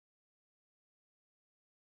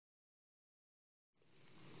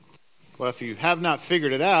Well, if you have not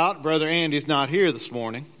figured it out, Brother Andy's not here this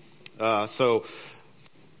morning. So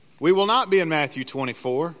we will not be in Matthew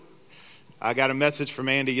 24. I got a message from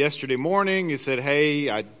Andy yesterday morning. He said,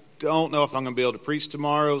 hey, I don't know if I'm going to be able to preach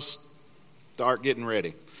tomorrow. Start getting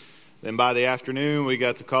ready. Then by the afternoon, we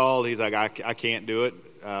got the call. He's like, I can't do it.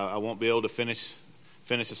 I won't be able to finish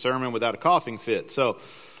a sermon without a coughing fit. So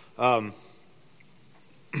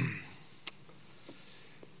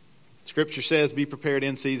Scripture says, be prepared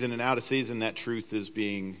in season and out of season. That truth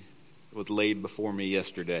was laid before me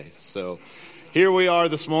yesterday. So here we are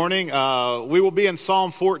this morning. We will be in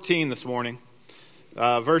Psalm 14 this morning,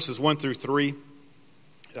 verses 1 through 3.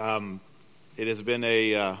 It has been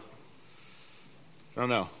I don't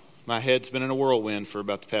know, my head's been in a whirlwind for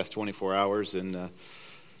about the past 24 hours, and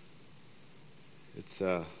it's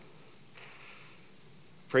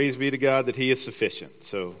praise be to God that He is sufficient.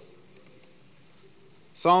 So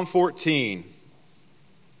Psalm 14,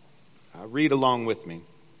 read along with me.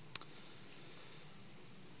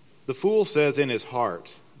 The fool says in his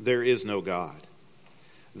heart, there is no God.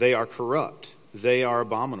 They are corrupt. They are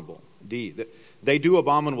abominable. They do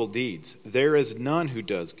abominable deeds. There is none who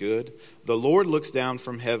does good. The Lord looks down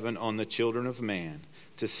from heaven on the children of man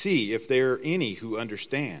to see if there are any who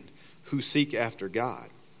understand, who seek after God.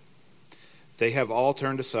 They have all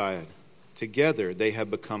turned aside. Together they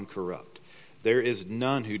have become corrupt. There is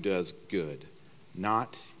none who does good,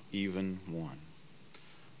 not even one.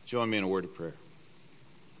 Join me in a word of prayer.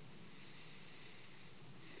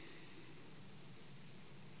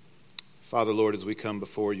 Father, Lord, as we come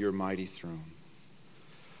before your mighty throne,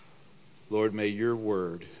 Lord, may your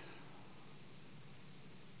word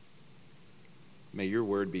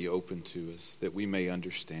be open to us, that we may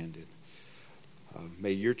understand it.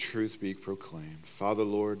 May your truth be proclaimed. Father,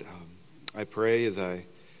 Lord, I pray as I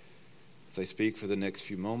speak for the next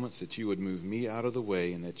few moments that you would move me out of the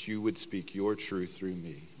way and that you would speak your truth through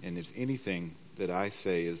me. And if anything that I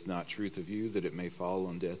say is not truth of you, that it may fall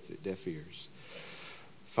on deaf ears.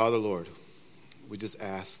 Father, Lord, we just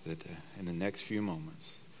ask that in the next few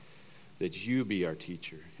moments that you be our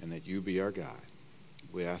teacher and that you be our guide.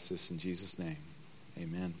 We ask this in Jesus' name.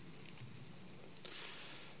 Amen.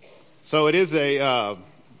 So it is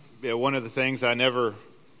one of the things I never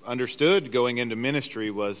understood going into ministry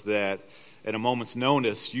was that at a moment's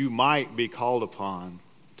notice you might be called upon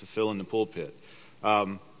to fill in the pulpit.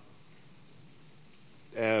 When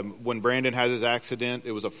Brandon had his accident,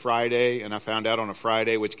 it was a Friday, and I found out on a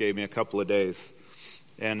Friday, which gave me a couple of days.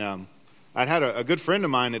 And I'd had a good friend of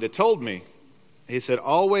mine that had told me, he said,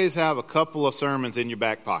 always have a couple of sermons in your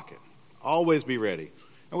back pocket. Always be ready.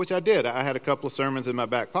 Which I did. I had a couple of sermons in my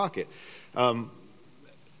back pocket. And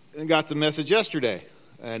got the message yesterday.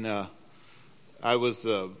 And I was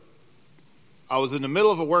in the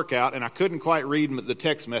middle of a workout, and I couldn't quite read the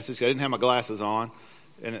text message. I didn't have my glasses on.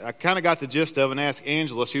 And I kind of got the gist of it and asked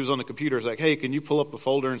Angela. She was on the computer. I was like, hey, can you pull up a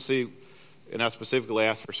folder and see? And I specifically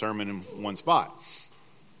asked for sermon in one spot.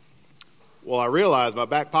 Well, I realized my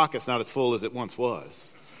back pocket's not as full as it once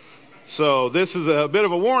was. So this is a bit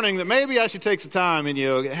of a warning that maybe I should take some time and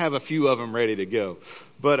have a few of them ready to go.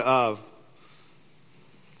 But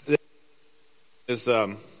this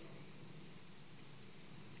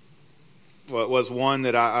was one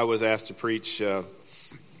that I was asked to preach a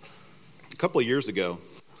couple of years ago.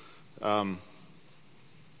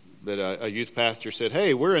 That a youth pastor said,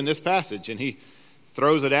 hey, we're in this passage, and he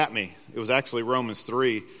throws it at me. It was actually Romans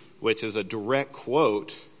 3, which is a direct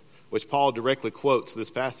quote, which Paul directly quotes this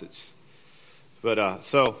passage. But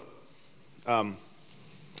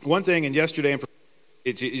one thing, and yesterday,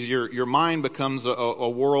 is your mind becomes a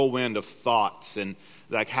whirlwind of thoughts, and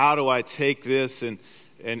like, how do I take this and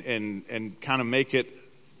kind of make it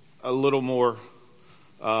a little more,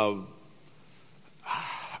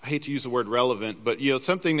 I hate to use the word relevant, but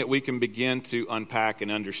something that we can begin to unpack and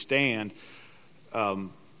understand,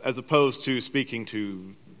 as opposed to speaking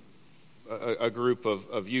to a group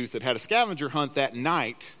of youth that had a scavenger hunt that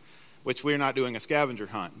night, which we're not doing a scavenger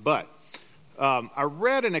hunt. But I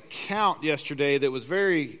read an account yesterday that was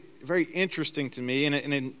very, very interesting to me,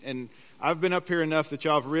 and I've been up here enough that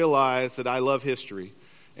y'all have realized that I love history,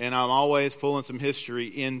 and I'm always pulling some history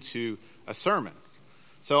into a sermon.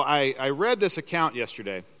 So I read this account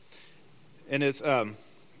yesterday, and it's in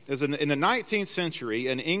the 19th century,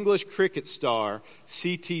 an English cricket star,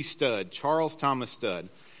 C.T. Studd, Charles Thomas Studd,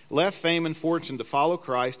 left fame and fortune to follow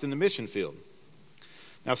Christ in the mission field.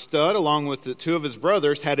 Now, Studd, along with the two of his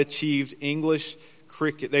brothers, had achieved English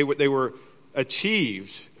cricket. They were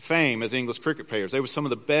achieved fame as English cricket players. They were some of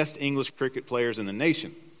the best English cricket players in the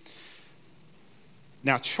nation.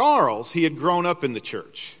 Now, Charles, he had grown up in the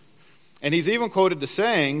church. And he's even quoted to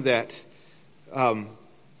saying that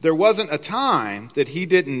There wasn't a time that he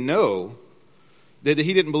didn't know, that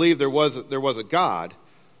he didn't believe there was a God,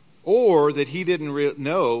 or that he didn't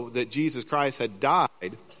know that Jesus Christ had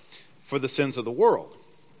died for the sins of the world.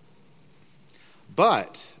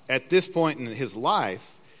 But at this point in his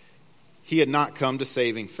life, he had not come to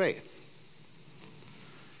saving faith.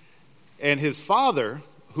 And his father,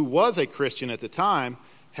 who was a Christian at the time,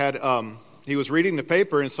 he was reading the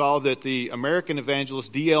paper and saw that the American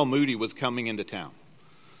evangelist D.L. Moody was coming into town.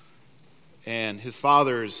 And his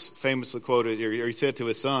father is famously quoted, or he said to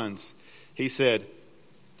his sons, he said,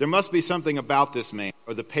 "There must be something about this man,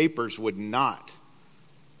 or the papers would not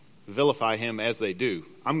vilify him as they do.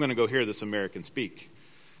 I'm going to go hear this American speak."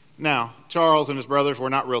 Now, Charles and his brothers were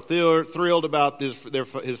not real thrilled about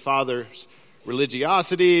his father's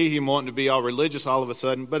religiosity. He wanted to be all religious all of a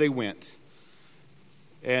sudden, but he went.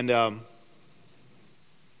 And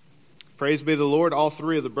praise be the Lord, all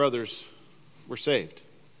three of the brothers were saved.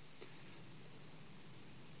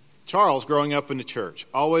 Charles, growing up in the church,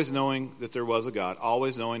 always knowing that there was a God,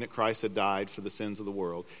 always knowing that Christ had died for the sins of the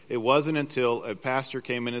world, it wasn't until a pastor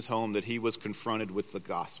came in his home that he was confronted with the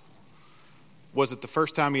gospel. Was it the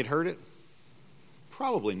first time he had heard it?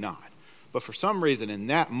 Probably not. But for some reason, in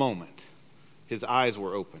that moment, his eyes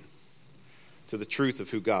were open to the truth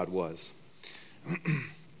of who God was.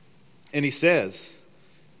 And he says,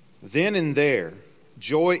 "Then and there,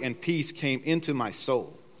 joy and peace came into my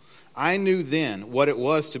soul. I knew then what it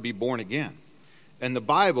was to be born again. And the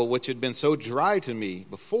Bible, which had been so dry to me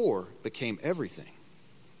before, became everything."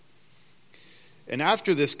 And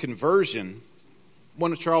after this conversion,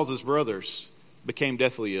 one of Charles's brothers became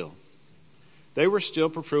deathly ill. They were still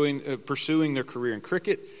pursuing their career in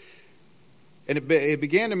cricket. And it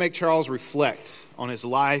began to make Charles reflect on his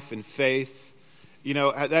life and faith. You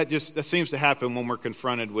know, that seems to happen when we're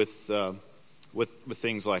confronted with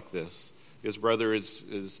things like this. His brother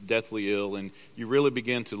is deathly ill, and you really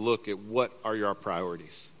begin to look at what are your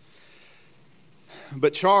priorities.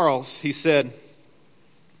 But Charles, he said,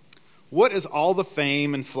 "What is all the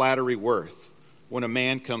fame and flattery worth when a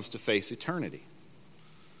man comes to face eternity?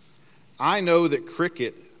 I know that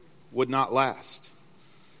cricket would not last.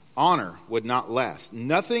 Honor would not last.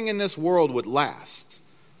 Nothing in this world would last.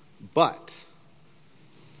 But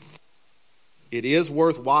it is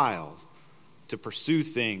worthwhile to pursue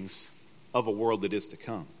things of a world that is to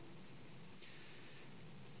come.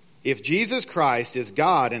 If Jesus Christ is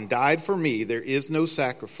God and died for me, there is no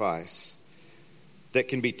sacrifice that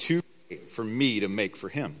can be too great for me to make for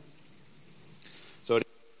him." So at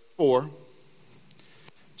 4,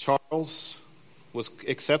 Charles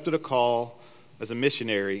accepted a call as a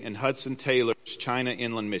missionary in Hudson Taylor's China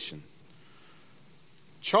Inland Mission.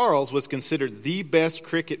 Charles was considered the best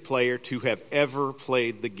cricket player to have ever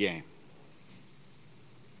played the game.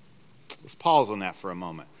 Let's pause on that for a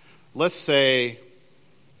moment. Let's say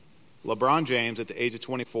LeBron James at the age of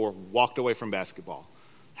 24 walked away from basketball.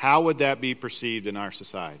 How would that be perceived in our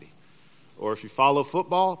society? Or if you follow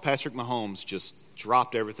football, Patrick Mahomes just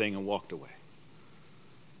dropped everything and walked away.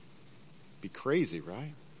 Be crazy,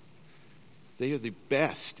 right? They are the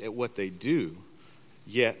best at what they do,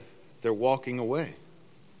 yet they're walking away.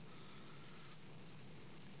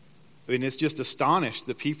 I mean, it's just astonished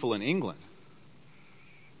the people in England.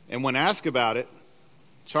 And when asked about it,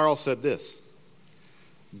 Charles said this: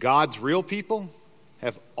 "God's real people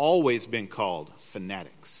have always been called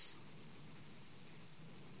fanatics."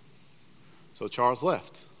 So Charles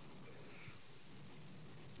left.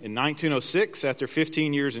 In 1906, after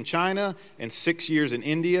 15 years in China and 6 years in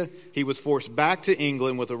India, he was forced back to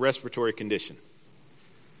England with a respiratory condition.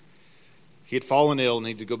 He had fallen ill and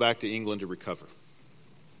needed to go back to England to recover.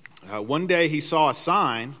 One day he saw a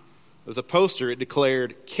sign. It was a poster. It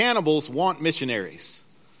declared, "Cannibals want missionaries."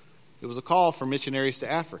 It was a call for missionaries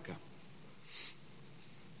to Africa.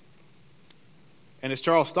 And as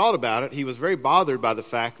Charles thought about it, he was very bothered by the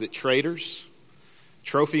fact that traders,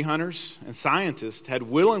 trophy hunters, and scientists had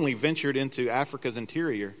willingly ventured into Africa's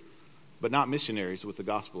interior, but not missionaries with the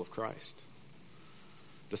gospel of Christ.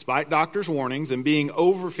 Despite doctors' warnings and being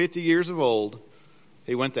over 50 years of old,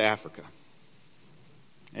 he went to Africa.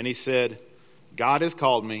 And he said, "God has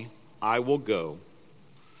called me. I will go.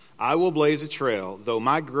 I will blaze a trail, though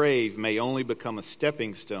my grave may only become a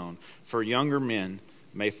stepping stone for younger men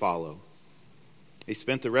may follow." He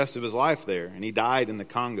spent the rest of his life there, and he died in the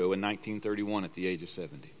Congo in 1931 at the age of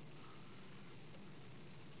 70.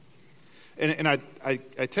 And I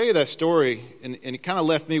tell you that story, and it kind of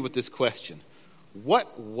left me with this question.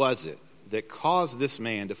 What was it that caused this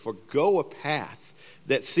man to forgo a path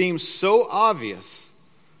that seems so obvious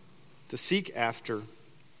to seek after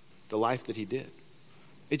the life that he did?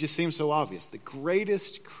 It just seems so obvious. The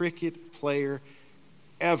greatest cricket player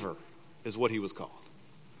ever is what he was called.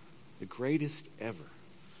 The greatest ever.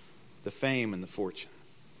 The fame and the fortune.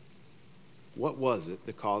 What was it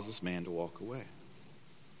that caused this man to walk away?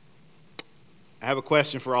 I have a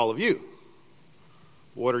question for all of you.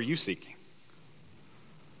 What are you seeking?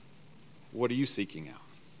 What are you seeking out?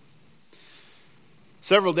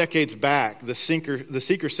 Several decades back, the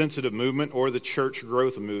seeker-sensitive movement, or the church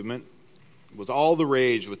growth movement, was all the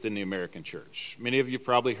rage within the American church. Many of you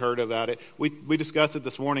probably heard about it. We discussed it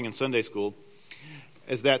this morning in Sunday school,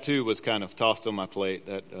 as that too was kind of tossed on my plate.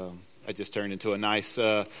 That I just turned into a nice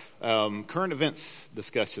current events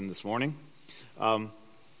discussion this morning.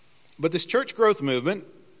 But this church growth movement,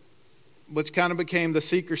 which kind of became the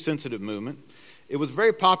seeker-sensitive movement, it was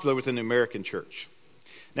very popular within the American church.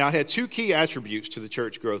 Now, it had two key attributes to the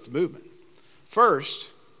church growth movement.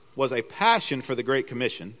 First was a passion for the Great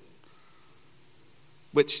Commission,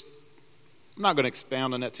 which I'm not going to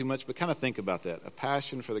expound on that too much, but kind of think about that. A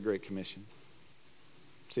passion for the Great Commission.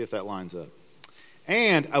 See if that lines up.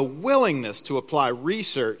 And a willingness to apply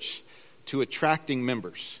research to attracting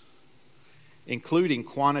members, including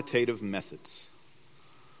quantitative methods.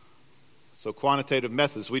 So quantitative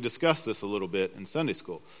methods, we discussed this a little bit in Sunday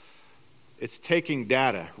school. It's taking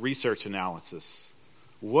data, research analysis.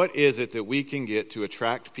 What is it that we can get to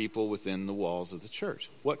attract people within the walls of the church?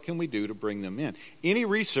 What can we do to bring them in? Any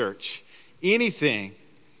research, anything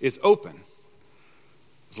is open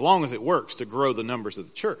as long as it works to grow the numbers of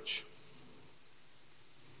the church.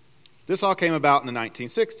 This all came about in the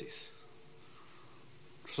 1960s.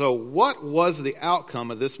 So what was the outcome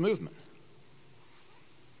of this movement?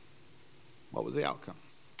 What was the outcome?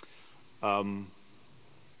 I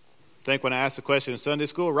think when I asked the question in Sunday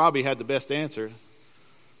school, Robbie had the best answer.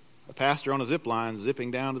 A pastor on a zip line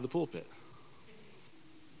zipping down to the pulpit.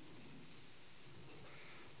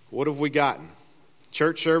 What have we gotten?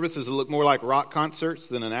 Church services that look more like rock concerts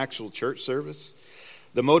than an actual church service.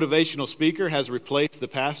 The motivational speaker has replaced the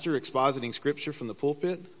pastor expositing scripture from the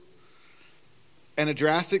pulpit. And a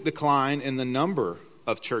drastic decline in the number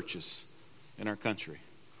of churches in our country.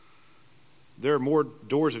 There are more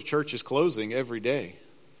doors of churches closing every day.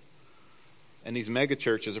 And these mega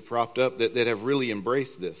churches are propped up that have really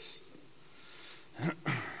embraced this.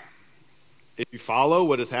 If you follow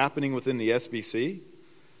what is happening within the SBC,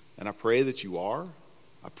 and I pray that you are,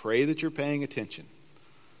 I pray that you're paying attention.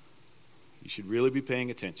 You should really be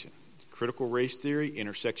paying attention. Critical race theory,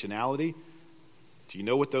 intersectionality. Do you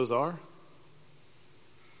know what those are?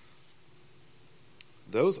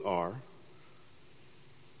 Those are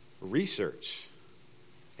research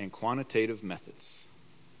and quantitative methods.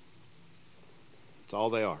 That's all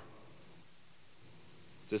they are.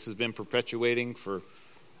 This has been perpetuating for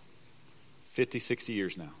 50, 60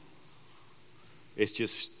 years now. It's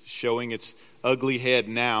just showing its ugly head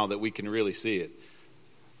now that we can really see it.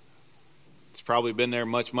 It's probably been there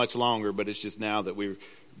much, much longer, but it's just now that we're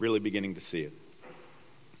really beginning to see it.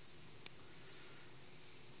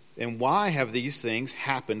 And why have these things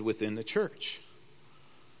happened within the church?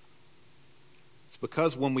 It's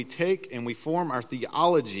because when we take and we form our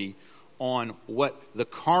theology on what the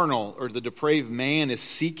carnal or the depraved man is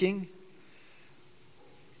seeking,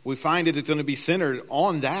 we find that it's going to be centered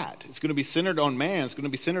on that. It's going to be centered on man. It's going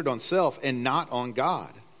to be centered on self and not on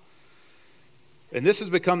God. And this has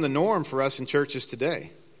become the norm for us in churches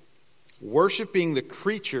today. Worshiping the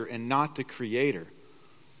creature and not the creator.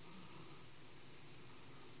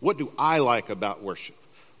 What do I like about worship?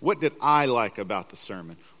 What did I like about the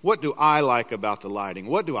sermon? What do I like about the lighting?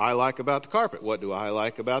 What do I like about the carpet? What do I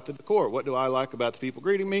like about the decor? What do I like about the people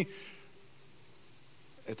greeting me?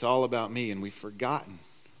 It's all about me, and we've forgotten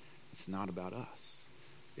it's not about us.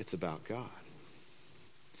 It's about God.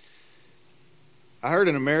 I heard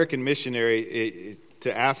an American missionary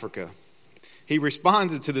to Africa. He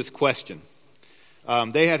responded to this question.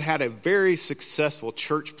 They had a very successful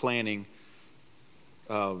church planting.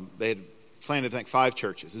 They had planted, I think, 5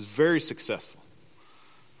 churches. It was very successful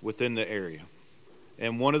within the area.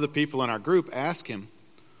 And one of the people in our group asked him,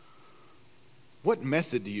 "What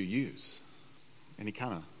method do you use?" And he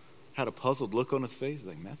kind of had a puzzled look on his face. He's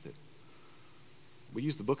like, "Method? We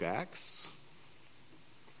use the book of Acts,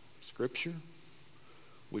 Scripture.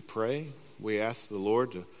 We pray. We ask the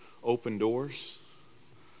Lord to open doors.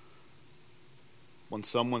 When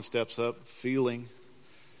someone steps up feeling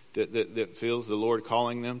that feels the Lord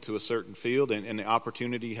calling them to a certain field and the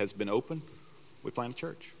opportunity has been open, we plant a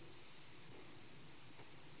church."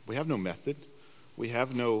 We have no method. We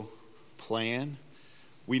have no plan.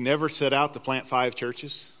 We never set out to plant 5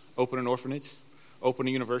 churches, open an orphanage, open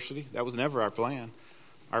a university. That was never our plan.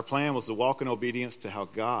 Our plan was to walk in obedience to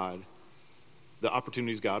the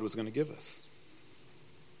opportunities God was going to give us.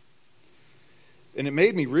 And it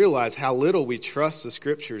made me realize how little we trust the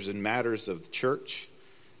Scriptures in matters of the church,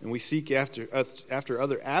 and we seek after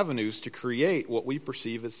other avenues to create what we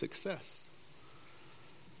perceive as success.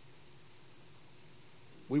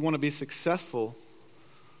 We want to be successful,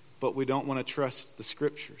 but we don't want to trust the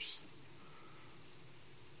Scriptures.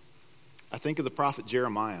 I think of the prophet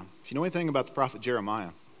Jeremiah. If you know anything about the prophet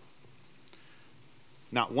Jeremiah,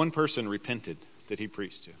 not one person repented that he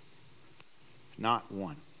preached to. Not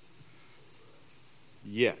one.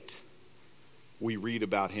 Yet, we read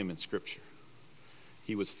about him in Scripture.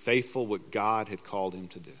 He was faithful what God had called him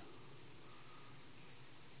to do.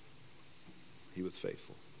 He was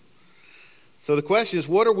faithful. So the question is,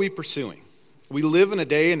 what are we pursuing? We live in a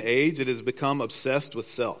day and age that has become obsessed with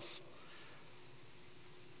self.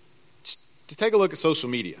 To take a look at social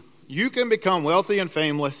media. You can become wealthy and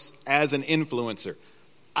famous as an influencer.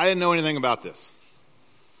 I didn't know anything about this.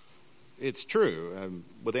 It's true.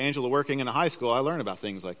 With Angela working in a high school, I learned about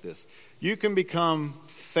things like this. You can become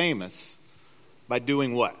famous by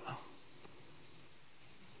doing what?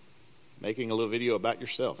 Making a little video about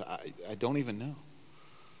yourself. I don't even know.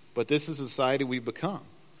 But this is the society we've become.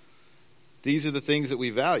 These are the things that we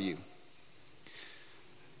value.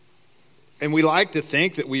 And we like to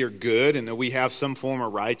think that we are good and that we have some form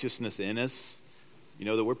of righteousness in us. You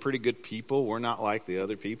know, that we're pretty good people. We're not like the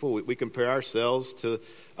other people. We compare ourselves to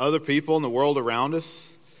other people in the world around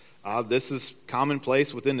us. This is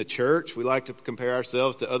commonplace within the church. We like to compare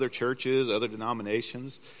ourselves to other churches, other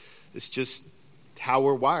denominations. It's just how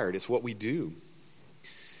we're wired. It's what we do.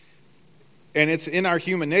 And it's in our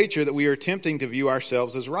human nature that we are attempting to view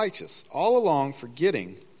ourselves as righteous, all along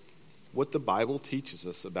forgetting what the Bible teaches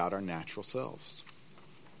us about our natural selves.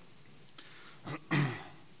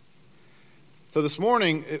 So this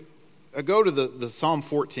morning, I go to the Psalm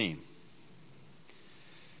 14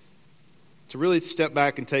 to really step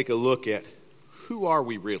back and take a look at who are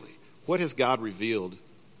we really? What has God revealed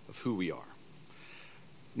of who we are?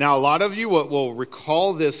 Now, a lot of you will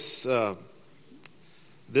recall this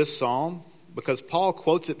psalm because Paul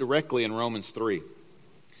quotes it directly in Romans 3.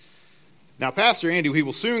 Now, Pastor Andy, he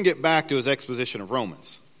will soon get back to his exposition of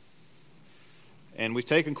Romans. And we've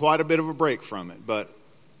taken quite a bit of a break from it, but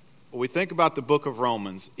when we think about the book of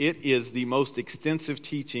Romans, it is the most extensive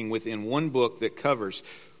teaching within one book that covers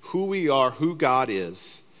who we are, who God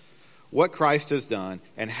is, what Christ has done,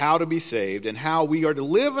 and how to be saved, and how we are to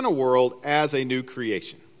live in a world as a new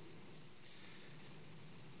creation.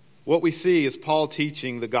 What we see is Paul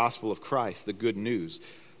teaching the gospel of Christ, the good news.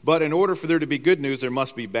 But in order for there to be good news, there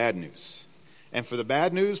must be bad news. And for the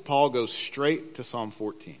bad news, Paul goes straight to Psalm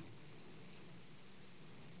 14.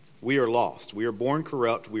 We are lost. We are born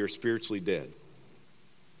corrupt. We are spiritually dead.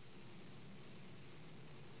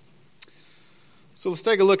 So let's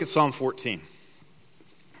take a look at Psalm 14.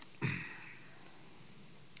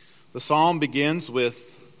 The psalm begins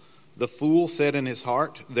with, "The fool said in his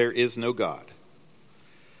heart, there is no God."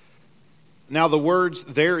 Now the words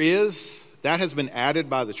 "there is," that has been added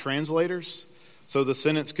by the translators, so the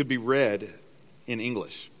sentence could be read in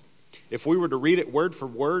English. If we were to read it word for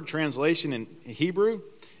word translation in Hebrew,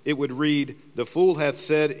 it would read, "The fool hath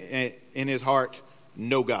said in his heart,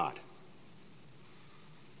 no God."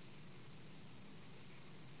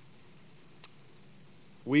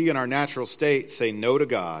 We in our natural state say no to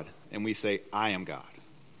God, and we say, I am God.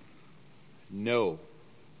 No,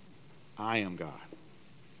 I am God.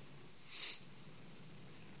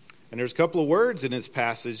 And there's a couple of words in this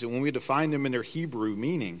passage, and when we define them in their Hebrew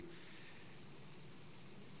meaning,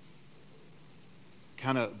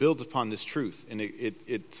 kind of builds upon this truth, and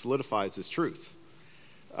it solidifies this truth.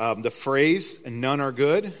 The phrase, none are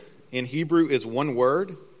good, in Hebrew is one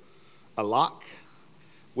word, alak,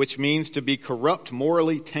 which means to be corrupt,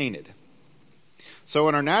 morally tainted. So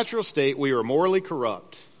in our natural state, we are morally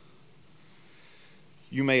corrupt.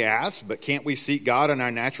 You may ask, but can't we seek God in our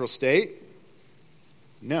natural state?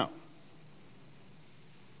 No.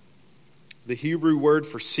 The Hebrew word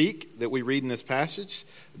for seek that we read in this passage,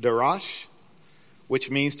 darash, which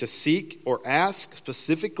means to seek or ask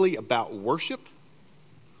specifically about worship.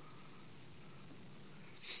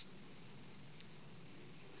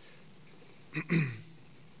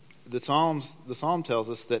 The psalm tells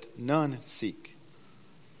us that none seek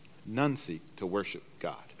to worship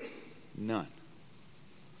God. None.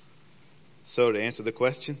 So to answer the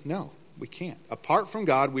question, no, we can't. Apart from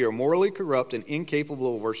God, we are morally corrupt and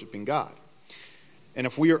incapable of worshiping God. And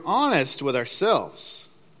if we are honest with ourselves,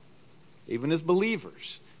 even as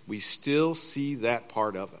believers, we still see that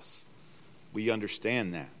part of us. We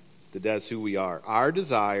understand that. That's who we are. Our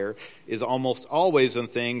desire is almost always on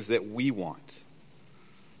things that we want.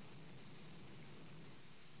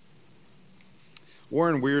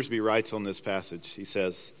 Warren Wiersbe writes on this passage, he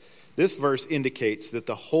says, this verse indicates that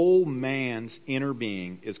the whole man's inner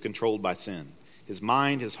being is controlled by sin. His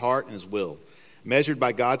mind, his heart, and his will. Measured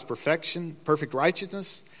by God's perfect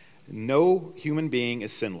righteousness, no human being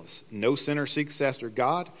is sinless. No sinner seeks after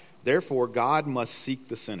God. Therefore, God must seek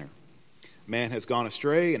the sinner. Man has gone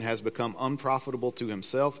astray and has become unprofitable to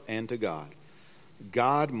himself and to God.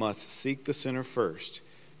 God must seek the sinner first.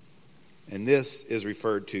 And this is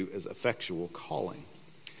referred to as effectual calling.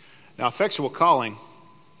 Now, effectual calling,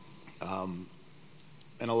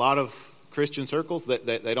 in a lot of Christian circles,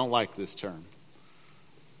 they don't like this term,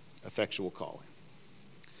 effectual calling.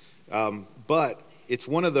 But it's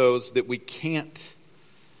one of those that we can't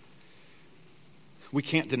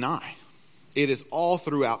deny. It is all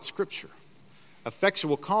throughout Scripture.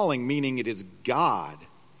 Effectual calling, meaning it is God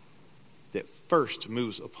that first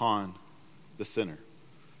moves upon the sinner.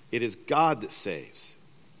 It is God that saves.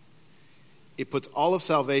 It puts all of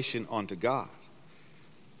salvation onto God.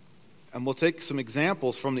 And we'll take some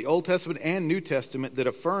examples from the Old Testament and New Testament that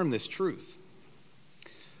affirm this truth.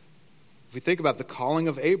 If we think about the calling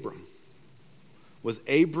of Abram, was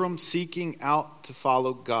Abram seeking out to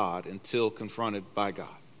follow God until confronted by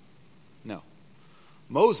God? No.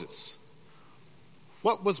 Moses,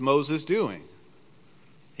 what was Moses doing?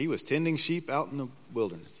 He was tending sheep out in the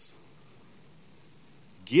wilderness.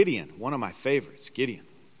 Gideon, one of my favorites, Gideon.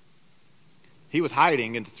 He was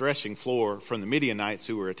hiding in the threshing floor from the Midianites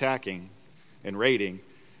who were attacking and raiding,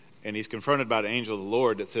 and he's confronted by the angel of the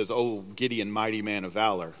Lord that says, "Oh, Gideon, mighty man of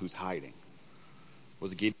valor," who's hiding.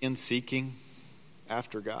 Was Gideon seeking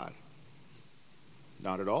after God?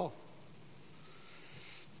 Not at all.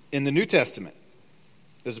 In the New Testament,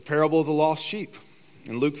 there's a parable of the lost sheep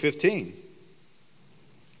in Luke 15.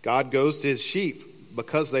 God goes to his sheep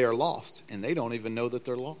because they are lost, and they don't even know that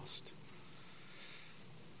they're lost.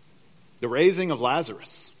 The raising of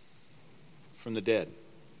Lazarus from the dead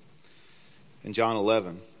in John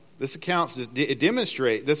 11. This account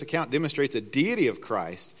demonstrates a deity of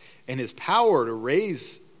Christ and his power to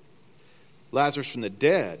raise Lazarus from the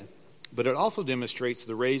dead, but it also demonstrates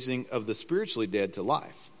the raising of the spiritually dead to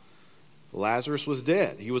life. Lazarus was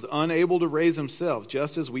dead. He was unable to raise himself,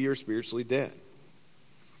 just as we are spiritually dead.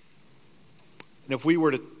 And if we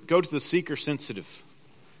were to go to the seeker-sensitive,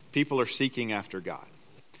 people are seeking after God.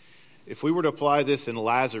 If we were to apply this in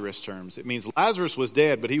Lazarus terms, it means Lazarus was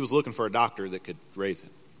dead, but he was looking for a doctor that could raise him.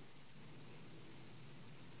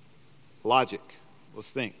 Logic.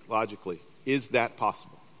 Let's think logically. Is that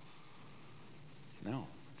possible? No,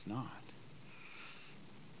 it's not.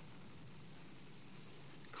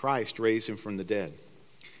 Christ raised him from the dead.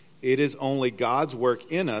 It is only God's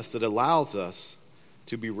work in us that allows us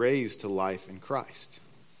to be raised to life in Christ.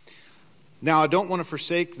 Now, I don't want to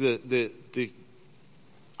forsake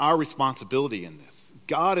our responsibility in this.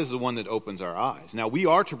 God is the one that opens our eyes. Now, we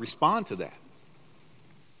are to respond to that.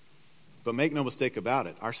 But make no mistake about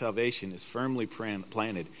it, our salvation is firmly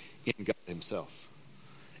planted in God himself.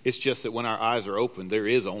 It's just that when our eyes are open, there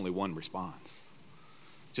is only one response.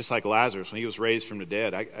 Just like Lazarus, when he was raised from the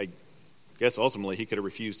dead, I guess ultimately he could have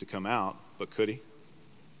refused to come out, but could he?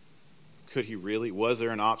 Could he really? Was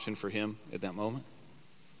there an option for him at that moment?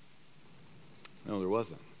 No, there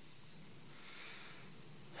wasn't.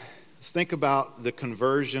 Let's think about the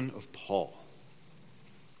conversion of Paul.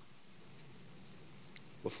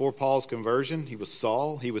 Before Paul's conversion, he was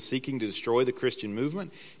Saul. He was seeking to destroy the Christian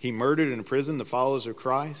movement. He murdered and imprisoned the followers of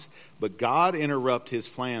Christ. But God interrupted his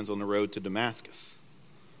plans on the road to Damascus.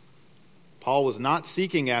 Paul was not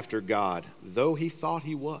seeking after God, though he thought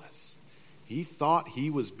he was. He thought he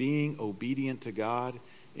was being obedient to God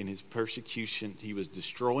in his persecution. He was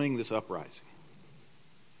destroying this uprising.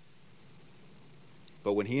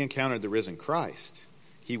 But when he encountered the risen Christ,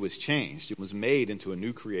 he was changed. It was made into a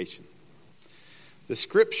new creation. The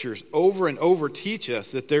scriptures over and over teach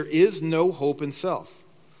us that there is no hope in self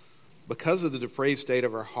because of the depraved state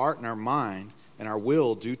of our heart and our mind and our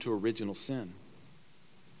will due to original sin.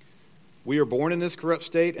 We are born in this corrupt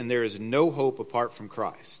state, and there is no hope apart from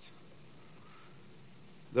Christ.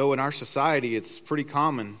 Though in our society it's pretty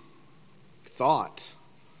common thought,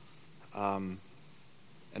 and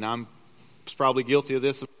I'm probably guilty of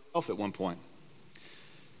this myself at one point,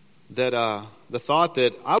 that the thought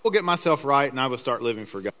that I will get myself right and I will start living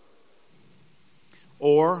for God.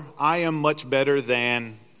 Or I am much better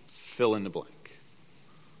than fill in the blank.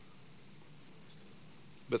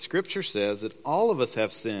 But Scripture says that all of us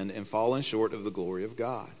have sinned and fallen short of the glory of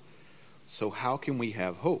God. So how can we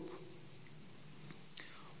have hope?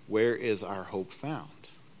 Where is our hope found?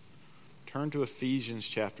 Turn to Ephesians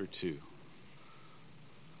chapter 2.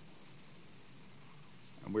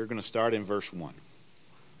 And we're going to start in verse 1.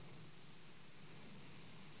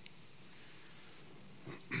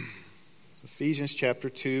 Ephesians chapter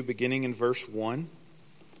 2, beginning in verse 1.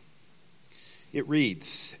 It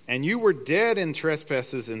reads, "And you were dead in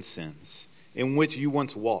trespasses and sins, in which you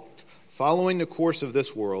once walked, following the course of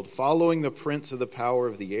this world, following the prince of the power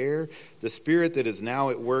of the air, the spirit that is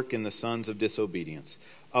now at work in the sons of disobedience,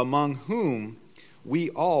 among whom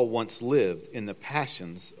we all once lived in the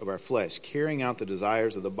passions of our flesh, carrying out the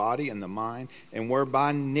desires of the body and the mind, and were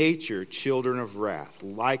by nature children of wrath,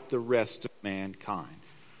 like the rest of mankind."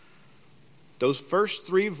 Those first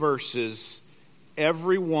 3 verses,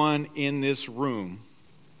 everyone in this room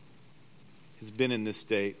has been in this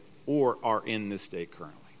state or are in this state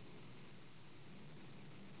currently.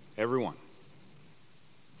 Everyone.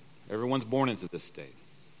 Everyone's born into this state.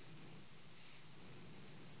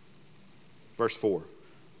 Verse 4,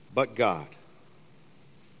 "But God."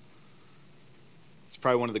 It's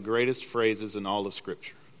probably one of the greatest phrases in all of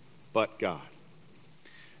Scripture. But God.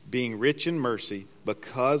 "Being rich in mercy,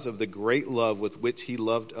 because of the great love with which he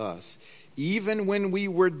loved us, even when we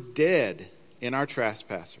were dead in our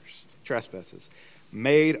trespasses,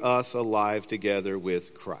 made us alive together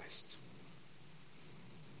with Christ."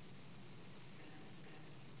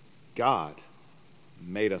 God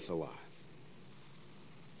made us alive.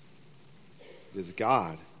 It is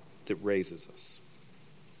God that raises us.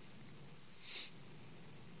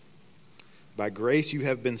 "By grace you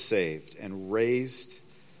have been saved and raised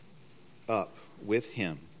up with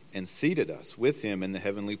him and seated us with him in the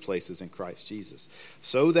heavenly places in Christ Jesus,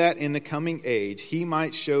 so that in the coming age he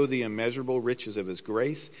might show the immeasurable riches of his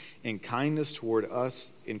grace and kindness toward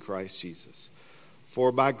us in Christ Jesus.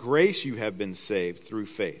 For by grace you have been saved through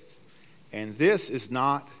faith, and this is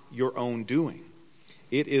not your own doing.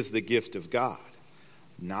 It is the gift of God,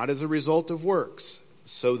 not as a result of works,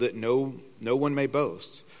 so that no one may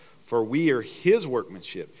boast. For we are his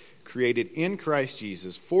workmanship, created in Christ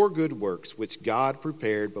Jesus for good works, which God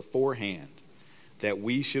prepared beforehand, that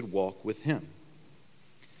we should walk with him."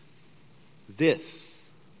 This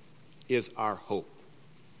is our hope.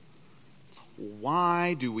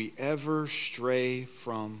 Why do we ever stray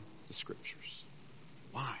from the Scriptures?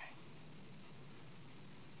 Why?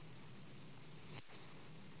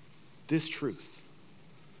 This truth.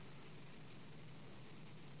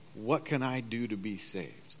 What can I do to be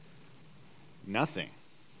saved? Nothing.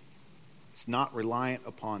 It's not reliant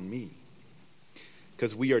upon me.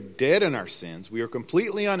 Because we are dead in our sins. We are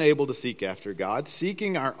completely unable to seek after God,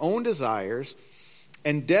 seeking our own desires,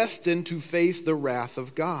 and destined to face the wrath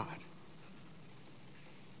of God.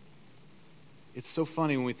 It's so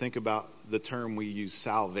funny when we think about the term we use,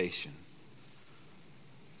 salvation.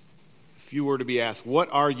 If you were to be asked, what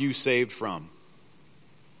are you saved from?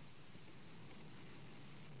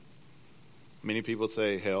 Many people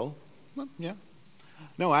say hell. Well, yeah.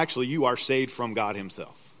 No, actually, you are saved from God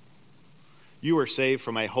himself. You are saved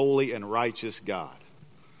from a holy and righteous God.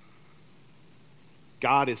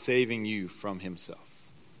 God is saving you from himself.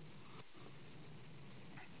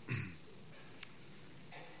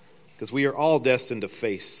 Because we are all destined to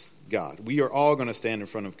face God. We are all going to stand in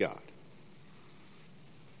front of God.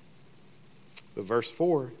 But verse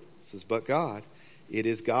 4 says, "But God, it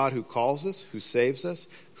is God who calls us, who saves us,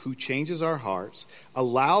 who changes our hearts,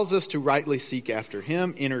 allows us to rightly seek after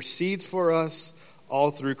him, intercedes for us all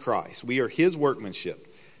through Christ. We are his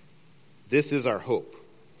workmanship. This is our hope.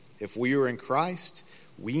 If we are in Christ,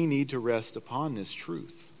 we need to rest upon this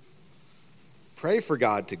truth. Pray for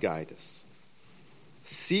God to guide us.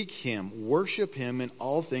 Seek him, worship him in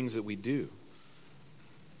all things that we do.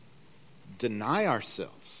 Deny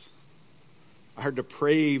ourselves, our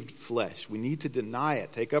depraved flesh. We need to deny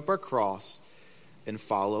it, take up our cross, and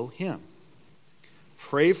follow him.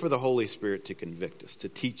 Pray for the Holy Spirit to convict us, to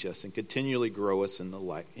teach us, and continually grow us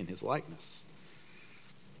in his likeness.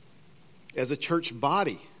 As a church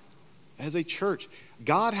body, as a church,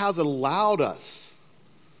 God has allowed us.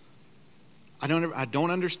 I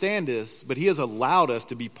don't understand this, but he has allowed us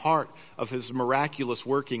to be part of his miraculous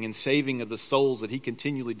working and saving of the souls that he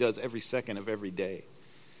continually does every second of every day.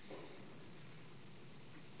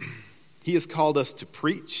 He has called us to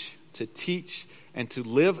preach, to teach, and to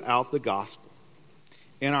live out the gospel.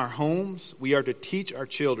 In our homes, we are to teach our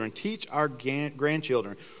children, teach our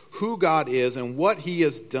grandchildren who God is and what he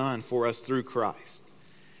has done for us through Christ.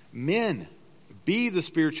 Men, be the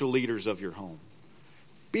spiritual leaders of your home.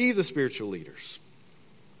 Be the spiritual leaders.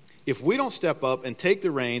 If we don't step up and take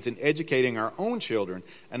the reins in educating our own children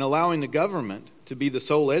and allowing the government to be the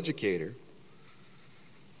sole educator,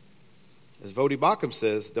 As Vodi Bakum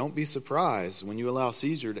says, don't be surprised when you allow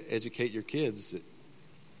Caesar to educate your kids that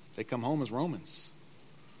they come home as Romans.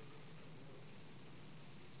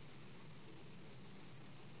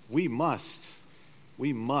 We must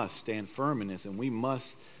stand firm in this, and we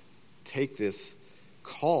must take this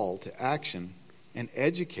call to action and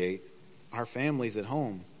educate our families at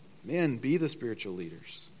home. Men, be the spiritual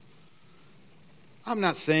leaders. I'm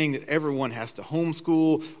not saying that everyone has to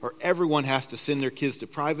homeschool or everyone has to send their kids to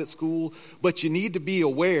private school, but you need to be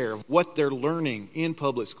aware of what they're learning in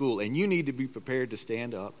public school, and you need to be prepared to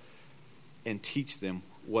stand up and teach them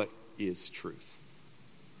what is truth.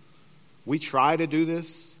 We try to do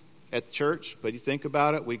this at church, but you think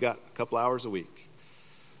about it, we got a couple hours a week.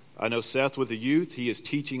 I know Seth with the youth, he is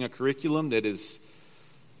teaching a curriculum that is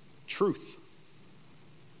truth,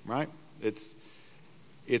 right?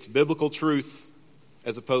 It's biblical truth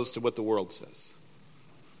as opposed to what the world says.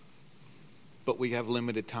 But we have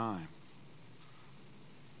limited time.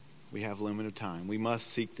 We have limited time. We must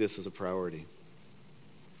seek this as a priority.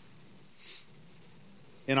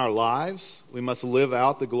 In our lives, we must live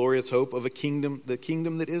out the glorious hope of the kingdom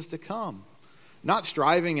that is to come. Not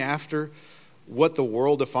striving after what the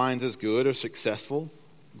world defines as good or successful,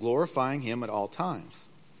 glorifying Him at all times.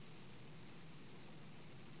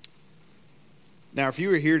 Now, if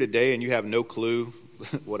you are here today and you have no clue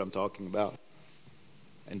what I'm talking about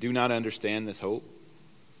and do not understand this hope,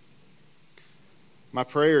 my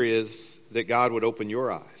prayer is that God would open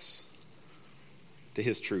your eyes to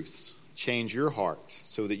His truths, change your heart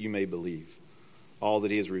so that you may believe all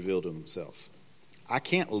that He has revealed to Himself. I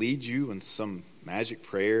can't lead you in some magic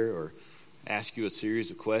prayer or ask you a series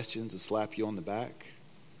of questions and slap you on the back.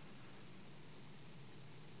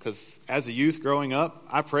 Because as a youth growing up,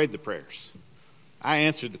 I prayed the prayers. I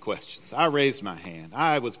answered the questions. I raised my hand.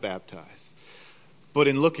 I was baptized. But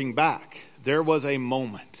in looking back, there was a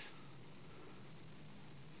moment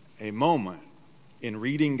in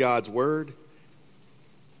reading God's word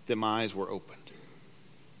that my eyes were opened.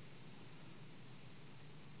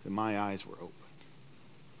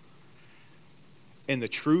 And the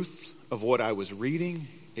truth of what I was reading,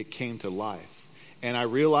 it came to life. And I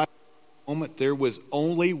realized at the moment there was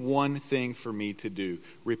only one thing for me to do: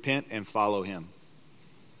 repent and follow Him.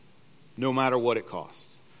 No matter what it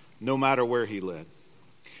costs. No matter where He led.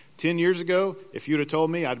 10 years ago, if you'd have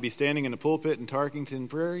told me I'd be standing in the pulpit in Tarkington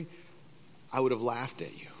Prairie, I would have laughed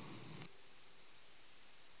at you.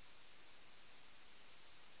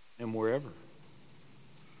 And wherever.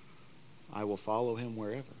 I will follow Him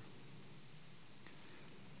wherever.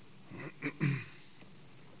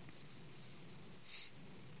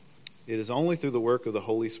 It is only through the work of the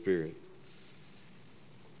Holy Spirit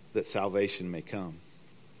that salvation may come.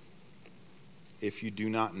 If you do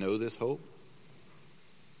not know this hope,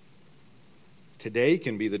 today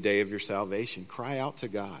can be the day of your salvation. Cry out to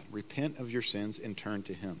God. Repent of your sins and turn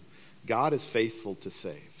to Him. God is faithful to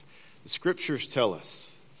save. The Scriptures tell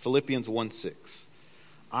us, Philippians 1:6,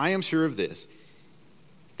 I am sure of this,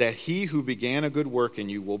 that He who began a good work in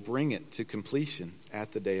you will bring it to completion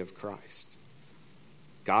at the day of Christ.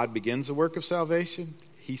 God begins the work of salvation.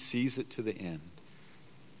 He sees it to the end.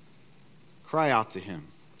 Cry out to Him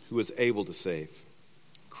who is able to save.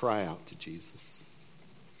 Cry out to Jesus.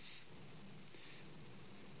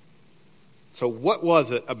 So what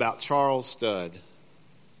was it about Charles Studd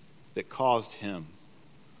that caused him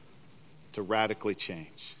to radically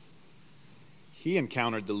change? He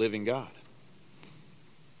encountered the living God.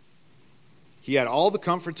 He had all the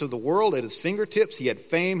comforts of the world at his fingertips. He had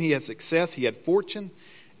fame, he had success, he had fortune,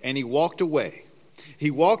 and he walked away.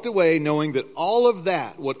 He walked away knowing that all of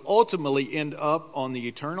that would ultimately end up on the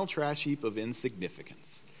eternal trash heap of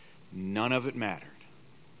insignificance. None of it mattered.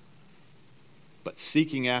 But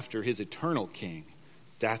seeking after his eternal King,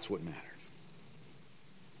 that's what mattered.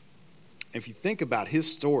 If you think about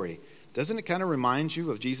his story, doesn't it kind of remind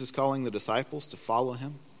you of Jesus calling the disciples to follow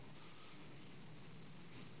Him?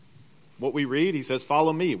 What we read, He says,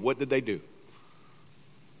 follow me. What did they do?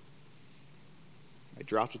 They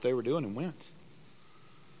dropped what they were doing and went.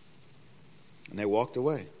 And they walked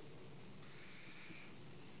away.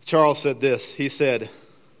 Charles said this. He said,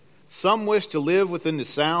 some wish to live within the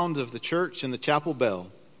sound of the church and the chapel bell.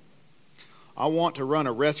 I want to run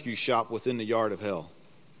a rescue shop within the yard of hell.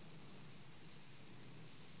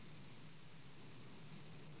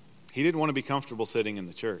 He didn't want to be comfortable sitting in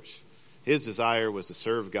the church. His desire was to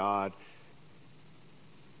serve God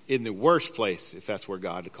in the worst place, if that's where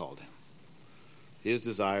God had called him. His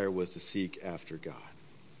desire was to seek after God.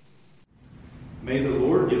 May the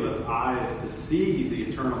Lord give us eyes to see the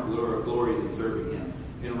eternal glories in serving Him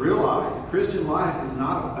and realize that Christian life is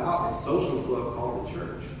not about a social club called the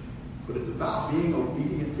church. But it's about being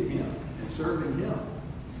obedient to Him and serving Him.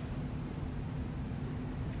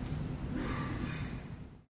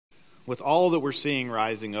 With all that we're seeing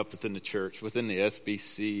rising up within the church, within the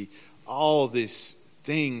SBC, all these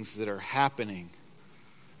things that are happening,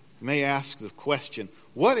 you may ask the question,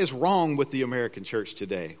 what is wrong with the American church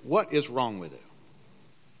today? What is wrong with it?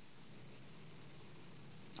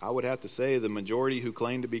 I would have to say the majority who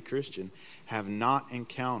claim to be Christian have not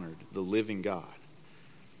encountered the living God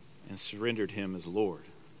and surrendered Him as Lord.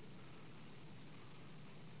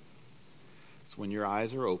 So when your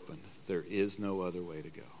eyes are opened, there is no other way to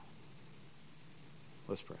go.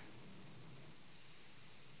 Let's pray.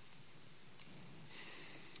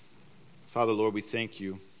 Father, Lord, we thank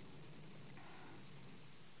you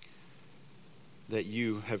that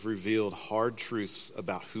you have revealed hard truths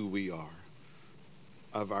about who we are,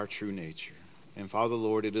 of our true nature. And Father,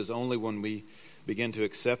 Lord, it is only when we begin to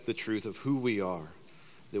accept the truth of who we are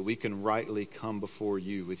that we can rightly come before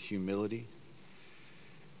you with humility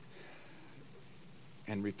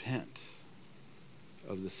and repent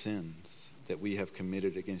of the sins that we have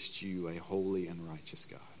committed against you, a holy and righteous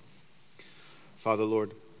God. Father,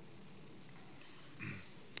 Lord,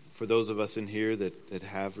 for those of us in here that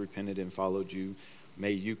have repented and followed you,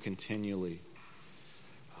 may you continually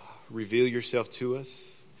reveal yourself to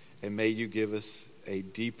us, and may you give us a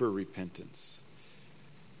deeper repentance,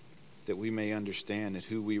 that we may understand that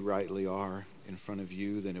who we rightly are in front of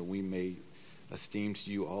you, that we may esteem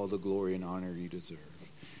to you all the glory and honor you deserve.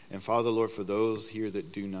 And Father, Lord, for those here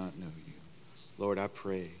that do not know you, Lord, I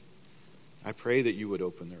pray that you would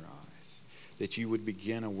open their eyes, that you would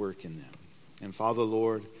begin a work in them. And Father,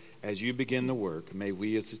 Lord, as you begin the work, may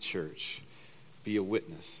we as a church be a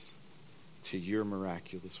witness to your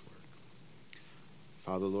miraculous work.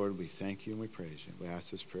 Father, Lord, we thank you and we praise you. We ask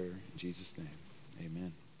this prayer in Jesus' name.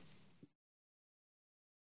 Amen.